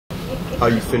how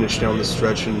you finished down the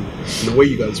stretch and the way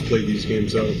you guys played these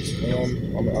games out. I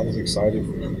was excited.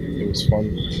 It was fun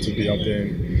to be out there,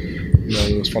 and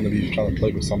it was fun to be trying to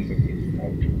play with something.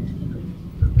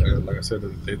 And like I said,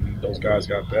 those guys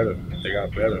got better. They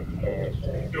got better.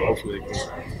 Hopefully, they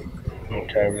can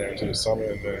carry that into the summer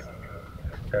and then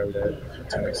carry that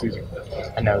to next season.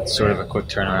 I know it's sort of a quick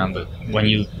turnaround, but when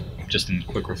you just in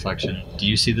quick reflection, do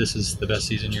you see this as the best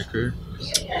season of your career?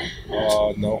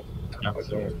 No, No. I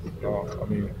don't. No, I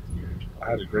mean,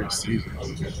 I had a great season. I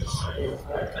don't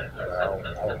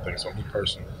think so. Me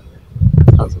personally,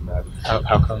 doesn't matter.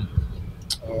 How come?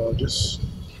 Just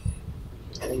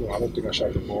I don't know. I don't think I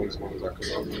shot the ball as well as I could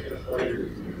have,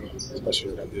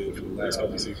 especially what I did for the last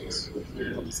couple of seasons.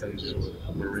 My percentages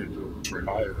were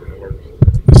higher than they were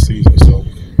this season. So,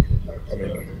 I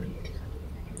mean,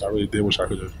 I really did wish I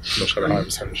could have shot a higher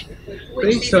percentage.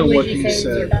 Based on what you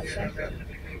said,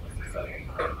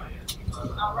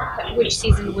 which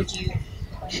season would you?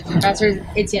 That's where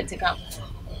it's yet to come.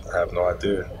 I have no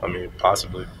idea. I mean,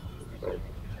 possibly.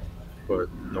 But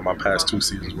my past 2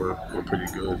 seasons were pretty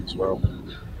good as well.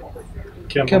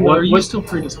 Kemba, are you still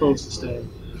predisposed to stay?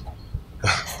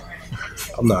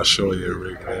 I'm not sure yet,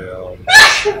 Rick, man.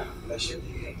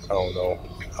 I don't know.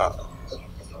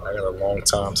 I got a long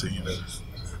time to even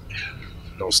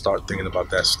start thinking about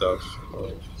that stuff.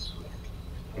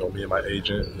 Me and my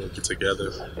agent, we'll get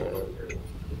together.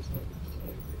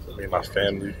 Me and my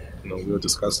family, we'll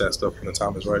discuss that stuff when the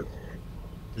time is right.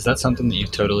 Is that something that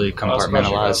you've totally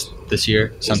compartmentalized this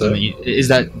year? Something is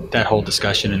that whole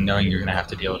discussion and knowing you're going to have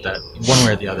to deal with that one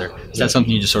way or the other? Is that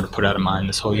something you just sort of put out of mind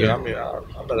this whole year? Yeah, I mean,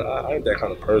 I ain't that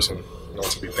kind of person,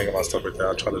 to be thinking about stuff like that.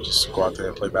 I try to just go out there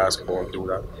and play basketball and do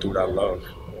what I love.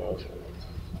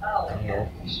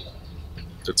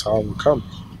 The time will come.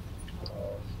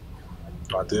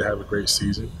 I did have a great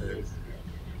season, and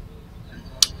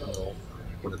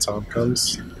when the time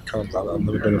comes, it comes. I've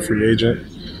never been a free agent.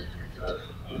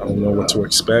 I don't know what to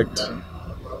expect.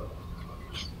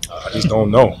 I just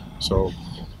don't know. So,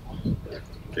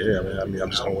 yeah, I mean,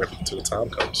 I'm just gonna wait until the time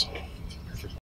comes.